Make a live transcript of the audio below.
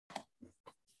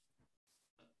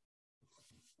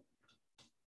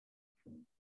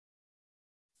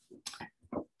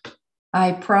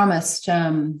I promised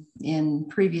in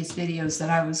previous videos that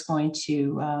I was going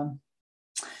to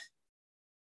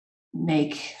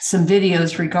make some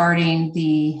videos regarding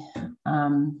the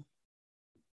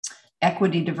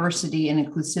equity, diversity, and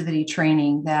inclusivity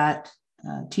training that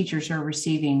teachers are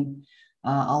receiving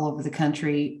all over the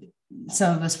country.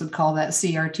 Some of us would call that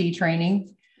CRT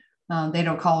training. They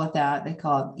don't call it that. They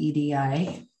call it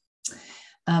EDI.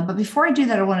 But before I do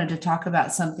that, I wanted to talk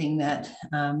about something that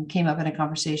came up in a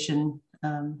conversation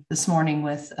this morning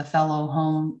with a fellow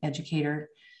home educator.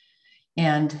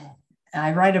 And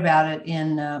I write about it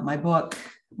in my book,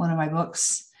 one of my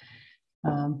books,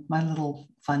 my little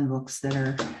fun books that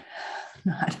are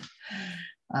not,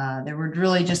 they were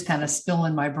really just kind of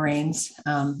spilling my brains.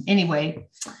 Anyway,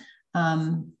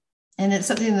 and it's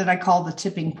something that I call the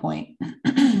tipping point.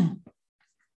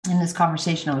 In this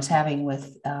conversation I was having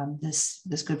with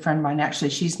this good friend of mine, actually,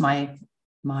 she's my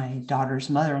daughter's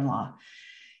mother-in-law,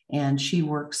 and she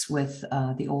works with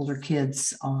the older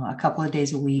kids a couple of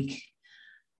days a week.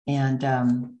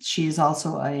 And she is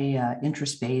also a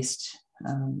interest-based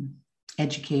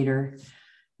educator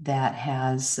that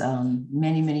has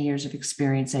many years of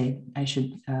experience. I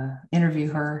should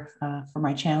interview her for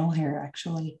my channel here,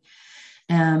 actually.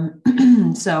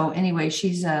 So anyway,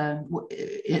 she's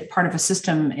part of a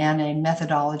system and a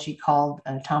methodology called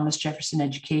Thomas Jefferson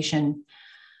Education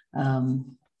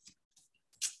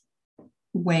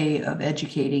way of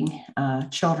educating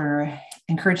children, or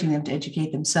encouraging them to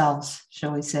educate themselves,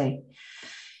 shall we say.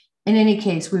 In any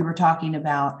case, we were talking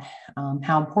about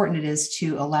how important it is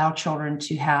to allow children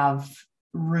to have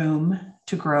room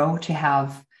to grow, to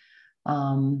have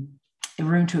room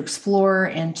to explore,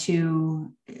 and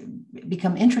to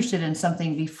become interested in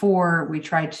something before we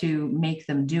try to make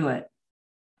them do it.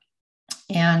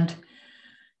 And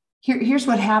here's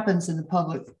what happens in the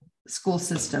public school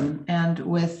system, and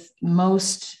with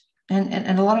most,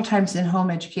 and a lot of times in home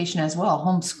education as well,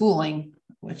 homeschooling,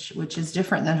 which is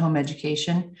different than home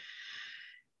education,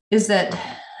 is that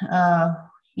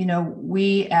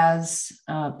we as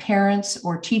parents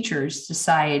or teachers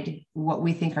decide what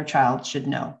we think our child should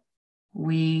know.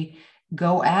 We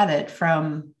go at it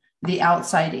from the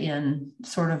outside in,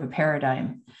 sort of a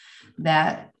paradigm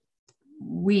that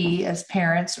we as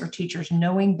parents or teachers,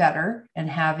 knowing better and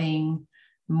having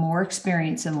more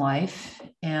experience in life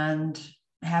and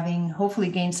having hopefully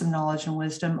gained some knowledge and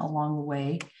wisdom along the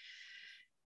way,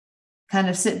 kind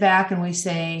of sit back and we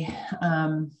say,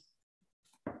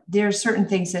 there's certain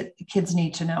things that kids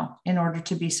need to know in order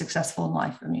to be successful in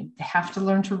life. I mean, they have to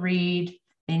learn to read.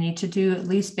 They need to do at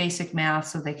least basic math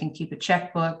so they can keep a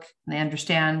checkbook, and they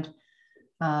understand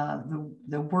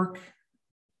the work,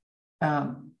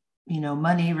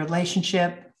 money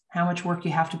relationship, how much work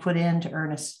you have to put in to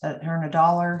earn a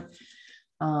dollar,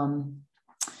 and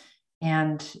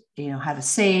how to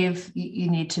save. You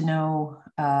need to know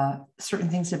certain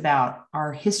things about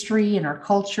our history and our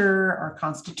culture, our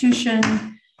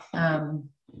Constitution,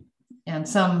 and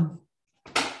some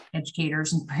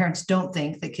educators and parents don't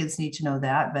think that kids need to know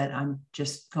that, but I'm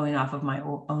just going off of my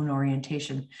own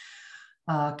orientation.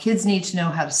 Kids need to know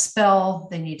how to spell.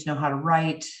 They need to know how to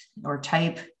write or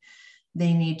type.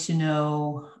 They need to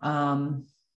know,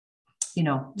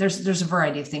 there's a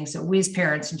variety of things that we as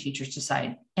parents and teachers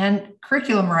decide. And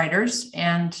curriculum writers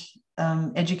and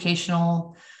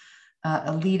educational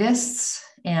elitists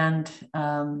and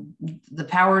the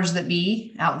powers that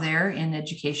be out there in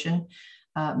education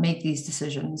make these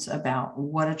decisions about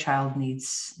what a child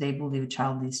needs, they believe a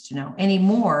child needs to know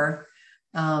anymore.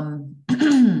 And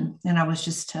I was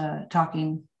just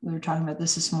we were talking about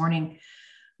this morning,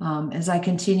 as I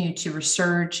continue to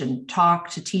research and talk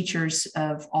to teachers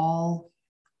of all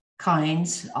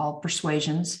kinds, all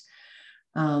persuasions.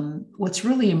 What's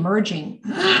really emerging,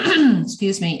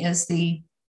 excuse me, is the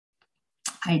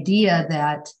idea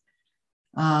that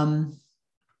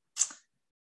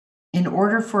in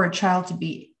order for a child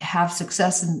to have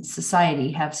success in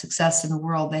society, have success in the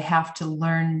world, they have to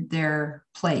learn their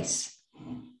place.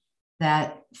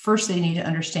 That first they need to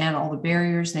understand all the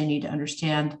barriers, they need to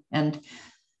understand and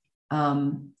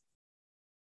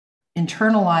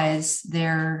internalize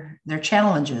their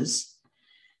challenges.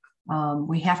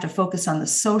 We have to focus on the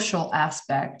social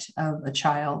aspect of a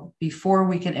child before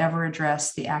we can ever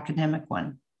address the academic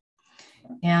one.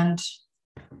 And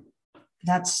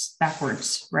that's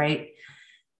backwards, right?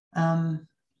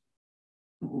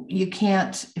 You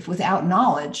can't, if without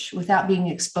knowledge, without being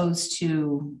exposed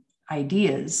to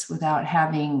ideas, without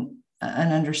having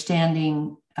an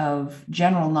understanding of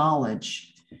general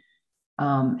knowledge,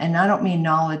 and I don't mean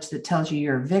knowledge that tells you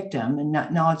you're a victim, and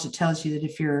not knowledge that tells you that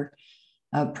if you're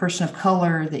a person of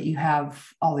color, that you have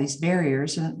all these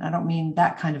barriers. And I don't mean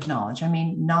that kind of knowledge. I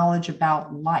mean knowledge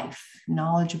about life,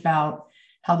 knowledge about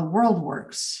how the world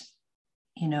works,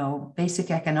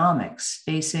 basic economics,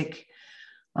 basic,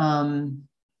 there's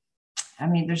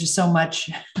just so much,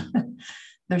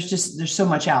 there's so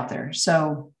much out there.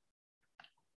 So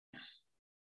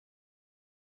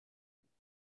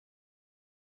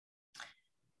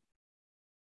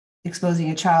exposing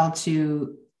a child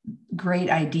to great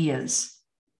ideas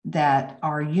that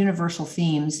are universal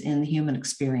themes in the human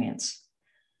experience: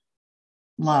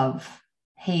 love,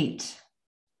 hate,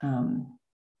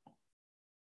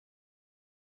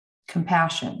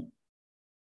 compassion,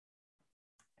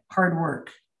 hard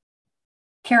work,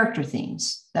 character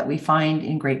themes that we find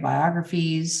in great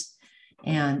biographies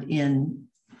and in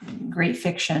great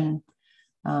fiction,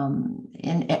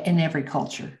 in every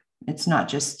culture. It's not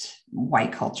just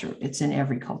white culture, it's in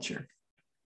every culture.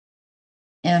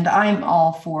 And I'm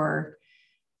all for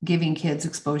giving kids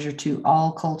exposure to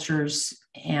all cultures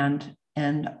and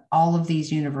all of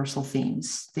these universal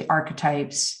themes, the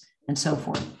archetypes, and so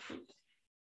forth.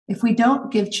 If we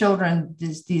don't give children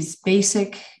these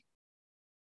basic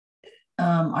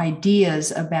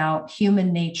ideas about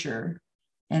human nature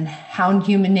and how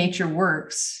human nature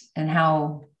works and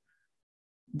how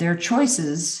their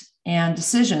choices and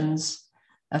decisions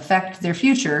affect their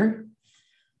future,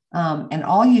 and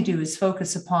all you do is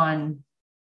focus upon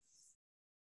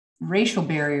racial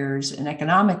barriers and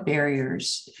economic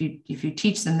barriers, if you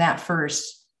teach them that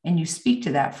first and you speak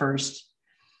to that first,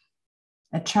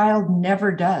 a child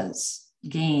never does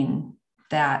gain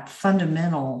that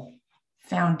fundamental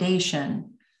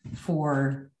foundation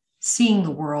for seeing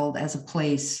the world as a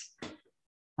place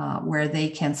where they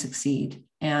can succeed.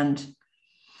 And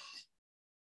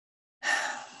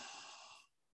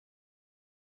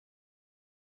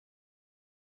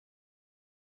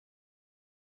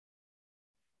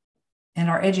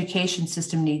our education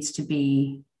system needs to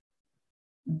be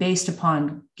based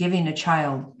upon giving a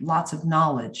child lots of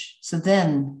knowledge, so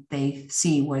then they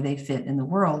see where they fit in the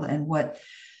world and what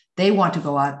they want to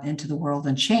go out into the world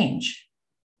and change.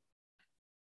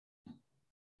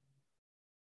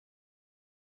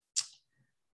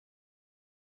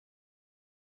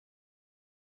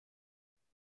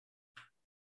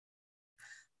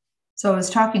 So I was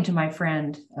talking to my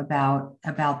friend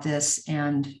about this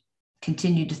and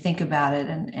continued to think about it,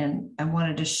 and I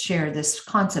wanted to share this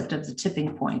concept of the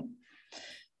tipping point.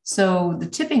 So the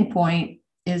tipping point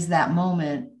is that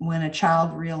moment when a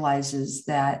child realizes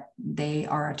that they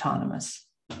are autonomous.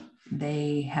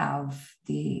 They have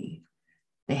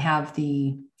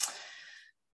the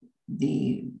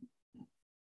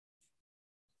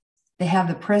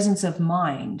presence of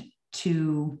mind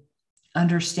to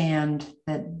understand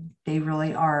that they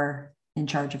really are in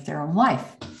charge of their own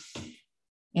life.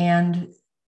 And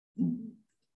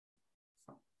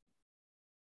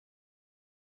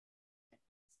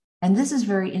this is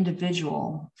very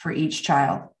individual for each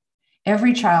child.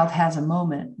 Every child has a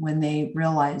moment when they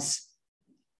realize,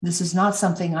 this is not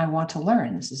something I want to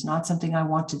learn. This is not something I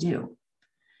want to do.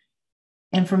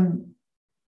 And from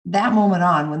that moment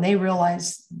on, when they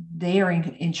realize they are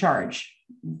in charge,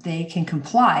 they can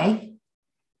comply,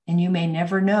 and you may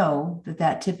never know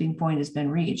that tipping point has been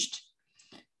reached.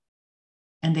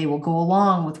 And they will go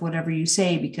along with whatever you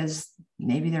say because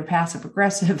maybe they're passive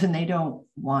aggressive and they don't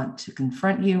want to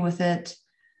confront you with it,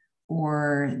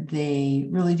 or they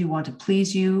really do want to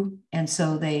please you, and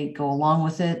so they go along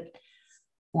with it,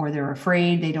 or they're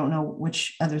afraid, they don't know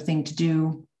which other thing to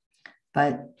do.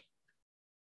 But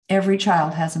every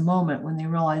child has a moment when they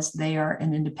realize they are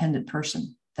an independent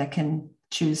person that can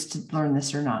choose to learn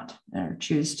this or not, or they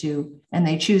choose to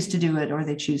do it, or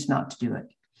they choose not to do it.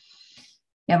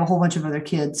 You have a whole bunch of other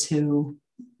kids who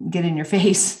get in your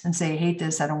face and say, I hate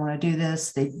this, I don't want to do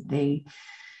this. They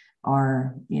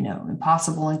are,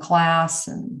 impossible in class,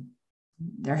 and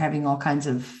they're having all kinds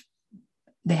of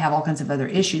other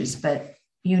issues, but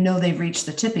they've reached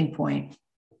the tipping point.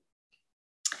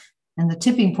 And the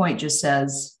tipping point just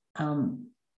says,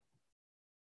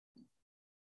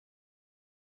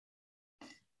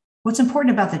 what's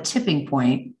important about the tipping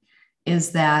point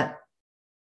is that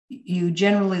you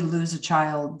generally lose a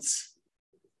child's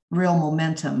real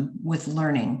momentum with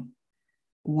learning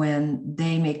when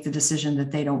they make the decision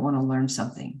that they don't want to learn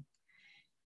something.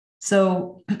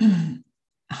 So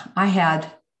I had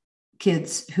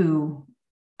kids who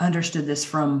understood this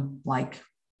from like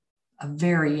a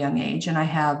very young age, and I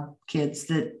have kids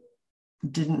that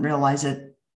didn't realize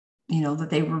it, that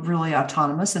they were really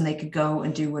autonomous and they could go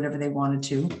and do whatever they wanted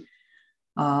to.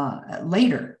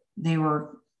 Later, they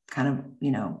were kind of,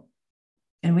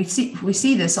 and we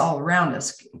see this all around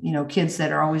us, kids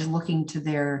that are always looking to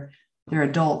their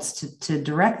adults to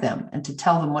direct them and to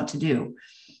tell them what to do.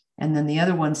 And then the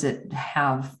other ones that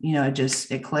have,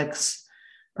 it clicks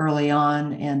early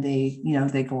on, and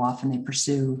they go off and they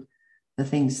pursue the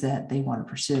things that they want to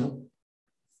pursue.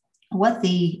 What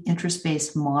the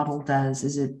interest-based model does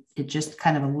is it just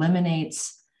kind of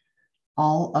eliminates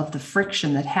all of the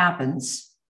friction that happens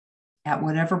at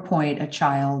whatever point a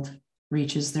child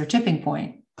reaches their tipping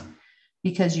point,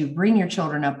 because you bring your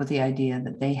children up with the idea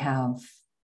that they have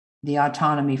the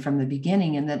autonomy from the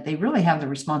beginning, and that they really have the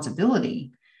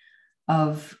responsibility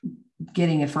of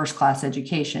getting a first-class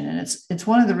education. And it's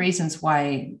one of the reasons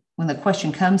why, when the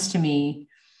question comes to me,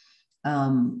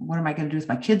 what am I going to do with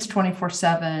my kids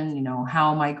 24/7?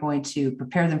 How am I going to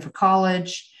prepare them for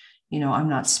college? I'm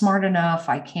not smart enough.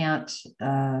 I can't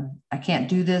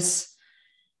do this.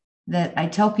 That I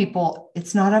tell people,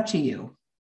 it's not up to you.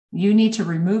 You need to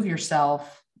remove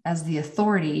yourself as the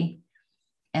authority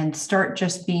and start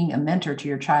just being a mentor to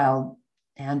your child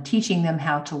and teaching them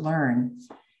how to learn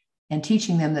and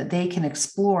teaching them that they can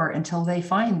explore until they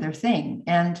find their thing.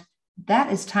 And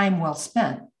that is time well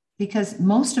spent, because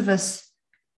most of us,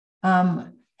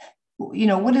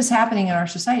 what is happening in our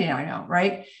society now, I know,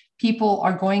 right? People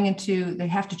are they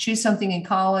have to choose something in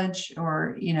college,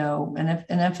 or, an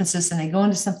emphasis, and they go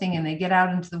into something and they get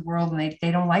out into the world and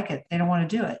they don't like it. They don't want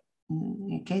to do it.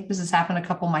 Okay. This has happened to a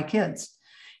couple of my kids,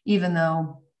 even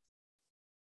though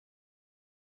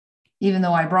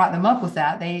I brought them up with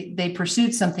that, they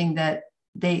pursued something that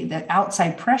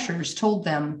outside pressures told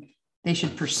them they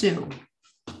should pursue.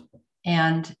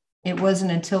 And it wasn't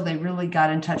until they really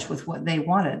got in touch with what they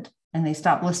wanted and they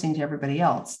stopped listening to everybody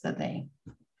else that they.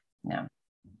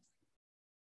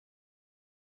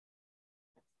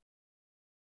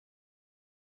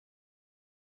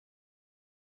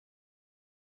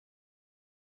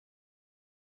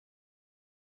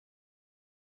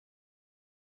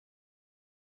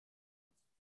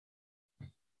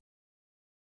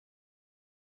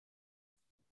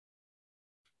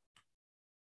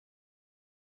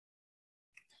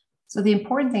 So the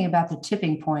important thing about the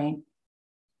tipping point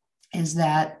is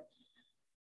that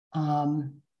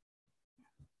one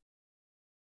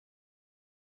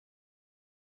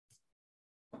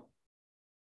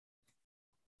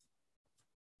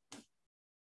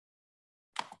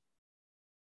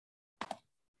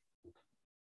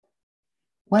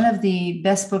of the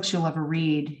best books you'll ever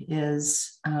read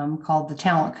is called The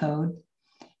Talent Code,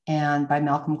 and by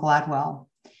Malcolm Gladwell.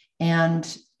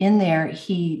 And in there,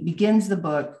 he begins the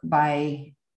book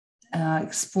by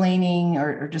explaining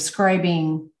or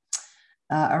describing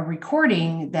a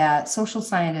recording that social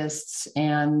scientists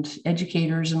and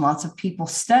educators and lots of people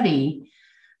study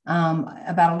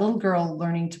about a little girl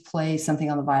learning to play something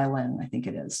on the violin, I think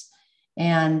it is.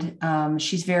 And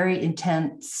she's very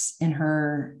intense in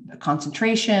her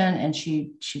concentration, and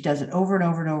she does it over and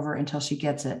over and over until she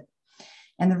gets it.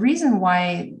 And the reason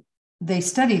why they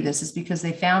study this is because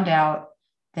they found out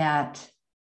that,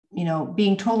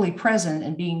 being totally present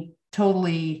and being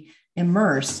totally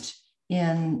immersed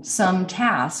in some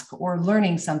task or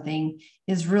learning something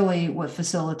is really what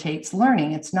facilitates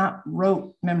learning. It's not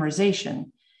rote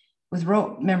memorization. With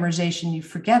rote memorization, you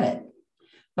forget it.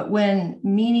 But when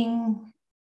meaning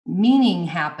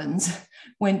happens,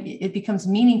 when it becomes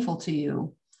meaningful to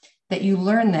you, that you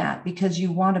learn that because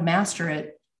you want to master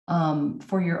it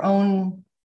for your own,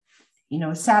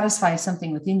 satisfy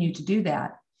something within you to do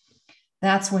that.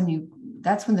 That's when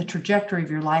the trajectory of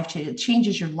your life changes. It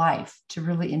changes your life to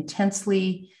really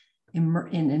intensely in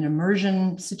an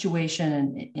immersion situation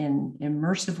and in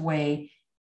immersive way,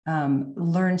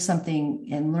 learn something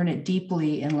and learn it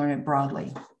deeply and learn it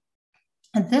broadly.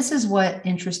 And this is what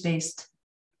interest-based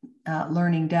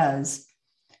learning does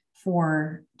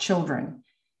for children.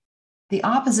 The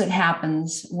opposite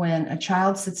happens when a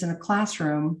child sits in a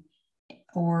classroom,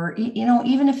 or,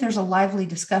 even if there's a lively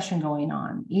discussion going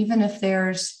on, even if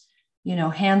there's,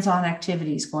 hands-on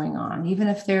activities going on, even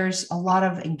if there's a lot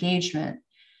of engagement,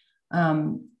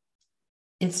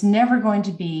 it's never going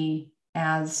to be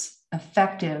as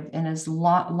effective and as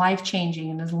life-changing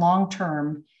and as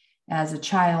long-term as a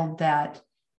child that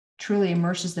truly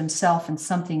immerses themselves in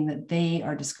something that they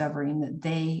are discovering, that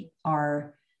they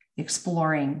are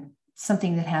exploring,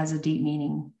 something that has a deep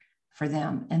meaning for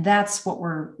them. And that's what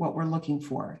we're looking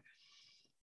for.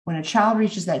 When a child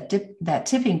reaches that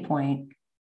tipping point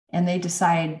and they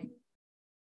decide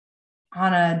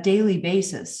on a daily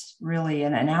basis, really,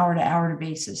 and an hour-to-hour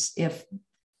basis, if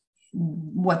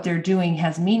what they're doing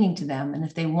has meaning to them, and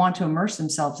if they want to immerse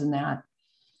themselves in that,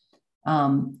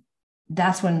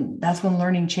 that's when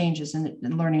learning changes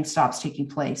and learning stops taking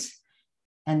place.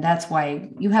 And that's why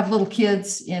you have little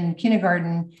kids in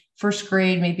kindergarten, first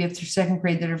grade, maybe up through second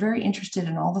grade, that are very interested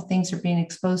in all the things they're being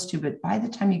exposed to. But by the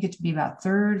time you get to be about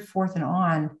third, fourth, and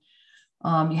on,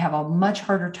 you have a much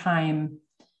harder time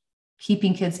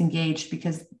keeping kids engaged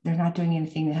because they're not doing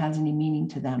anything that has any meaning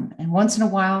to them. And once in a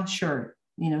while, sure,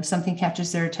 something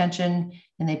catches their attention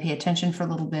and they pay attention for a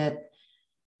little bit.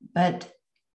 But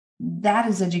that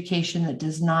is education that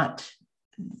does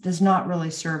not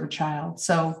really serve a child.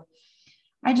 So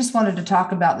I just wanted to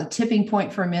talk about the tipping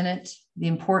point for a minute, the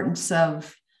importance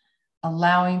of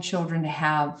allowing children to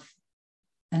have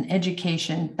an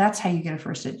education. That's how you get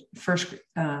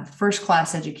a first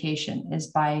class education, is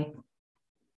by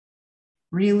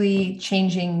really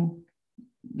changing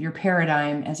your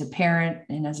paradigm as a parent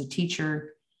and as a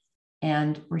teacher,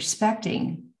 and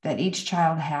respecting that each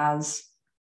child has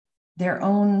their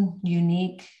own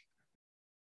unique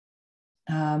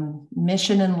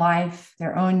mission in life,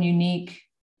 their own unique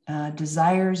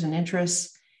desires and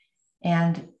interests,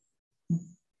 and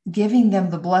giving them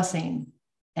the blessing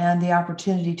and the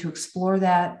opportunity to explore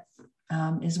that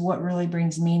is what really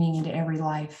brings meaning into every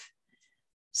life.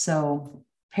 So,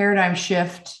 paradigm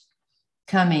shift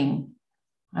coming.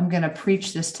 I'm going to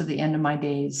preach this to the end of my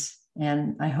days,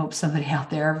 and I hope somebody out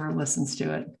there ever listens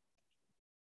to it.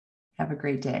 Have a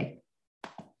great day.